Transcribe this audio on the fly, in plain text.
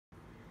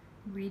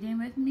Reading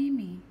with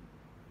Mimi.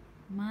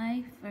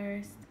 My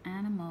first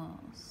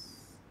animals.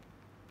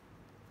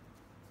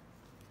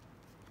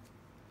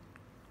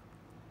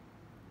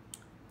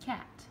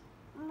 Cat.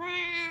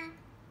 Meow.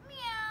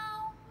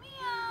 Meow,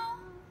 meow.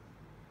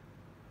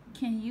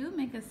 Can you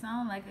make a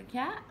sound like a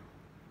cat?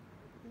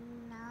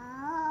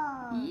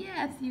 No.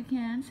 Yes, you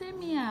can. Say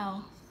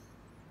meow.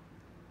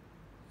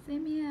 Say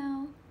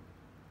meow.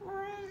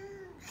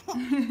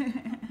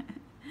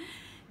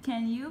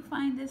 Can you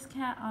find this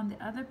cat on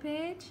the other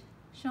page?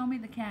 Show me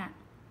the cat.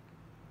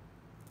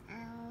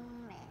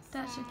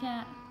 Touch the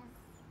cat.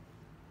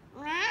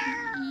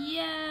 Meow.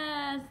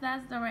 Yes,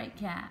 that's the right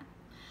cat.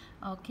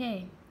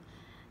 Okay.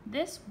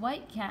 This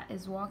white cat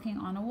is walking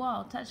on a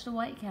wall. Touch the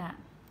white cat.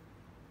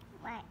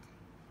 What?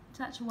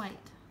 Touch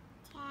white.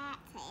 Cat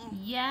is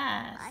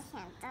Yes.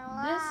 watching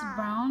the This wall.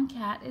 brown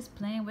cat is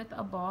playing with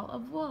a ball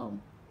of wool.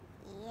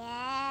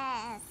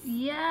 Yes.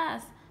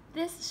 Yes.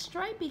 This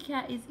stripy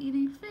cat is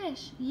eating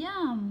fish.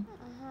 Yum.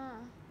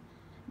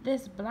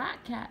 This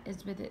black cat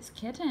is with its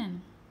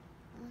kitten.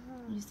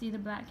 You see the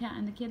black cat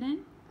and the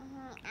kitten?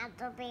 And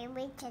the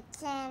baby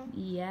kitten.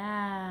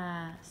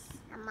 Yes.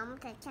 And mom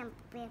kitten,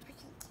 baby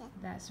kitten.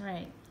 That's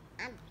right.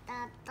 And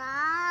the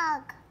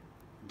dog.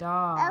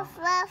 Dog. Woof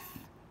woof.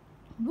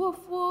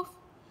 Woof woof.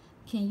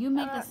 Can you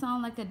make a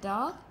sound like a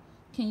dog?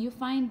 Can you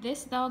find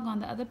this dog on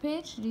the other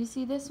page? Do you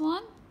see this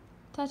one?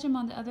 Touch him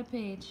on the other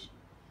page.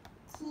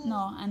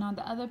 No, and on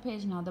the other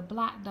page, no, the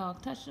black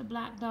dog. Touch the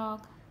black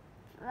dog.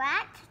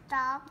 Black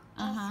dog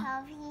is Uh-huh.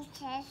 helping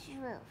his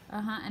roof.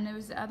 And there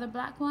was the other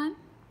black one?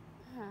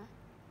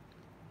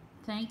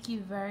 Thank you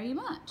very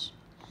much.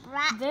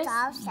 Black This-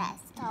 dog says,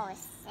 so it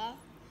says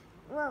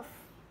roof.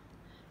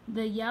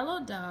 The yellow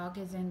dog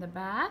is in the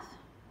bath.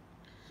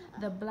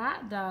 The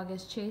black dog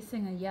is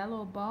chasing a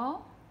yellow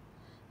ball.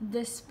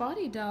 The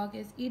spotty dog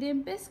is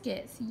eating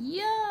biscuits.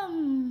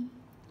 Yum!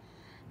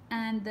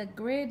 And the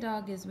gray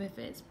dog is with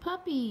its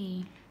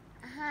puppy.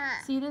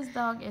 See, this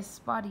dog is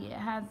spotty. It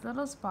has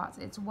little spots.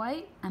 It's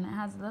white and it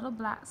has little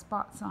black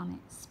spots on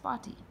it.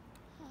 Spotty.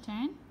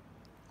 Turn.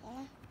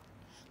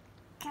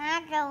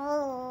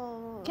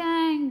 Kangaroo.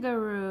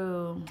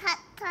 Kangaroo. Tut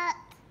tut.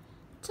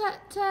 Tut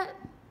tut.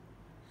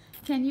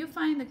 Can you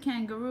find the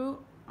kangaroo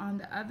on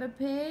the other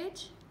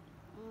page?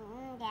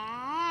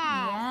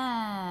 Yes.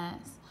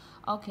 Yes.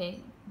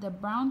 Okay, the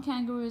brown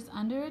kangaroo is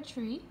under a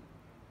tree.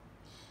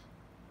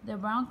 The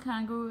brown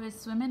kangaroo is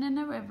swimming in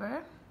the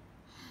river.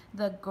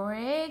 The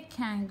gray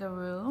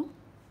kangaroo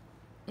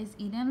is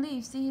eating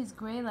leaves. See, he's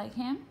gray like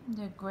him.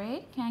 They're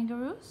gray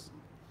kangaroos.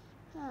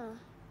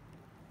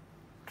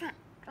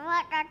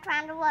 What the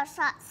kangaroo was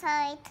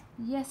outside?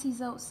 Yes,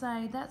 he's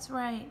outside. That's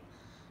right.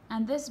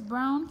 And this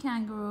brown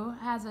kangaroo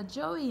has a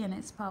joey in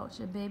its pouch.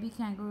 A baby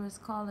kangaroo is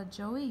called a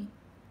joey.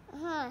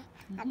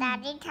 And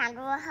daddy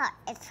kangaroo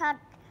it's hot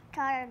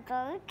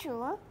to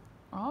too.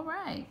 All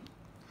right.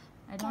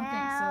 I don't think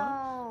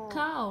Cow. so.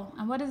 Cow.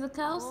 And what does a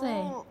cow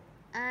say?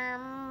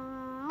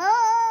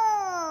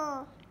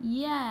 Moo.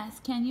 Yes.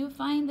 Can you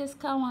find this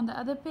cow on the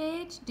other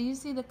page? Do you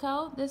see the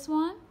cow? This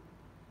one?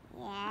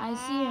 Yeah. I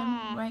see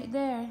him right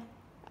there.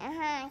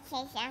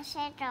 She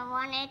answered the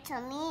morning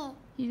to me.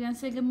 He's going to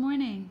say good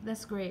morning.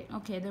 That's great.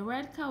 Okay, the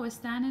red cow is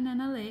standing in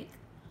a lake.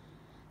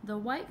 The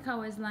white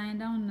cow is lying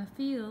down in the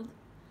field.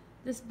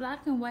 This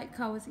black and white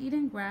cow is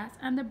eating grass.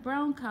 And the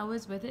brown cow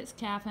is with its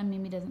calf, and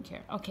Mimi doesn't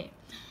care. Okay.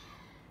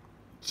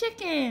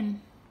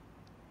 Chicken.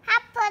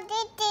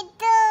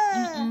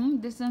 Apple-dee-dee-doo.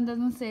 This one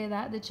doesn't say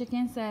that. The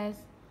chicken says,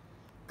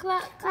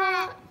 cluck,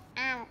 cluck.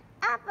 And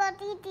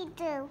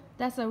apple-dee-dee-doo.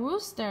 That's a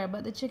rooster,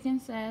 but the chicken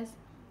says,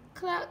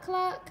 cluck,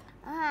 cluck.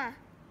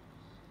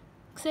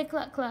 Say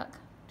cluck, cluck.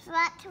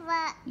 What?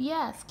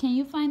 Yes. Can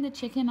you find the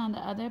chicken on the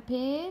other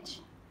page?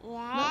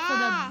 Yeah. Look for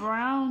the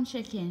brown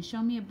chicken.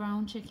 Show me a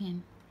brown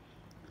chicken.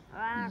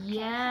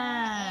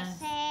 Yes.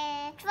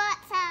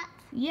 What's up?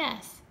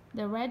 Yes.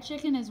 The red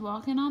chicken is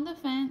walking on the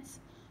fence.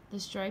 The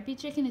stripy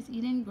chicken is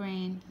eating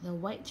grain. The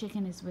white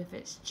chicken is with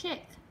its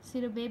chick. See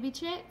the baby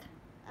chick?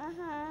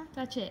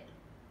 Touch it.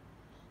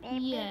 Baby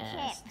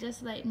Yes. chick.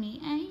 Just like me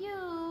and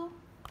you.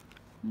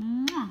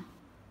 Mwah.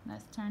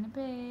 Let's turn the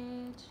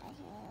page.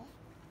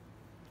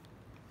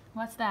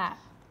 What's that?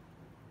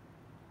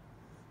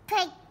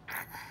 Pig.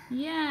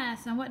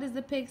 Yes. And what does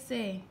the pig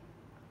say?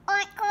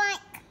 Oink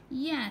oink.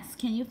 Yes.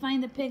 Can you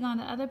find the pig on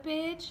the other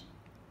page?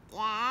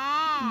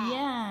 Yeah.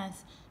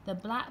 Yes. The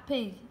black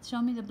pig.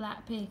 Show me the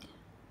black pig.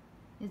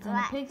 It's in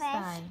a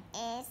pigsty.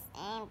 Is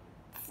in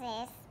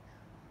this.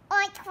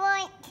 Oink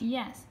oink.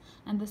 Yes.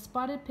 And the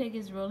spotted pig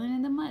is rolling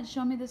in the mud.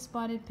 Show me the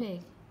spotted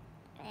pig.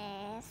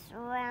 Is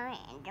rolling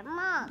in the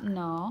mud.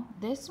 No,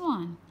 this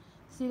one.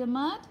 See the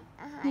mud?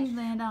 He's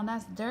laying down.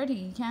 That's dirty.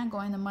 You can't go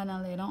in the mud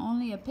and lay down.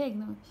 Only a pig.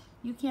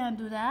 You can't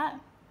do that.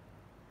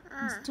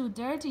 It's too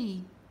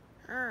dirty.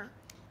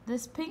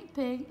 This pink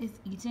pig is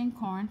eating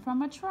corn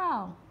from a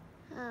trowel.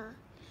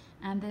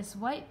 And this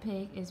white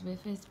pig is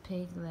with his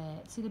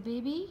piglet. See the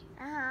baby?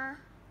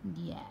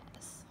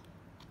 Yes.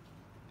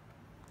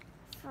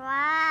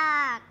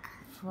 Frog.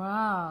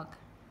 Frog.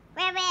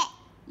 Rabbit.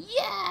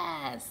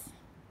 Yes!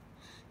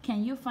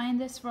 Can you find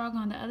this frog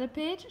on the other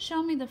page?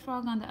 Show me the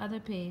frog on the other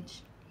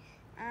page.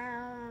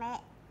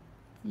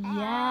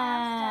 Yes.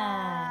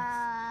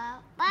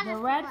 The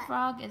red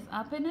frog is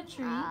up in a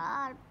tree.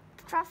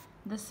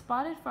 The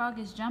spotted frog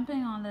is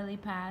jumping on lily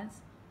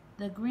pads.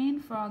 The green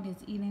frog is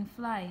eating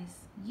flies.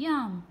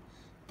 Yum!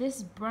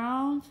 This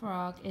brown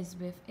frog is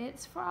with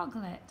its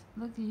froglet.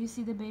 Look, do you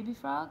see the baby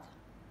frog?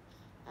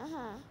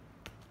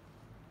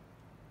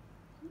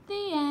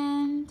 The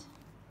end.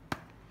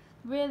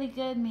 Really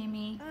good,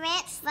 Mimi.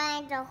 Let's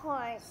find the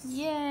horse.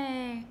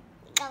 Yay.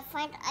 We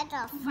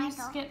We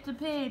skipped a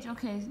page.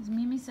 Okay,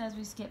 Mimi says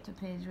we skipped a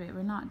page. Wait,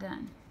 we're not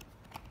done.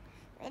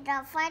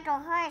 don't find the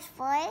horse,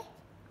 boy.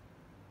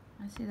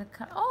 I see the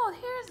cut. Oh,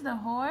 here's the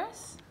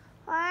horse.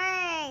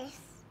 Horse.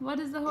 What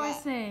does the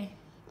horse say?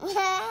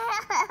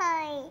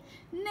 Yay.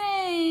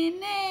 Neigh,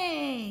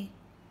 neigh.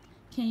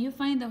 Can you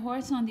find the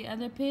horse on the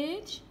other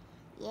page?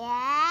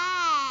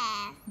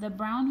 Yes. The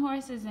brown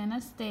horse is in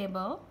a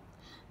stable.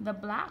 The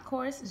black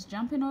horse is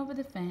jumping over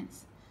the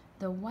fence.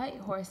 The white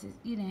horse is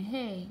eating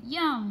hay.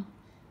 Yum!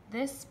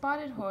 This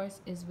spotted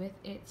horse is with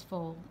its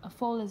foal. A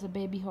foal is a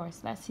baby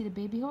horse. Let's see the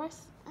baby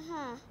horse.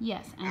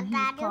 Yes, and he's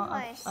daddy called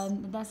horse.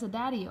 that's a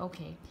daddy.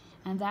 Okay,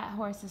 and that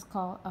horse is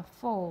called a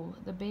foal.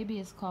 The baby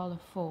is called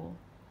a foal.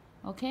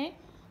 Okay,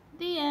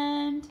 the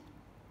end.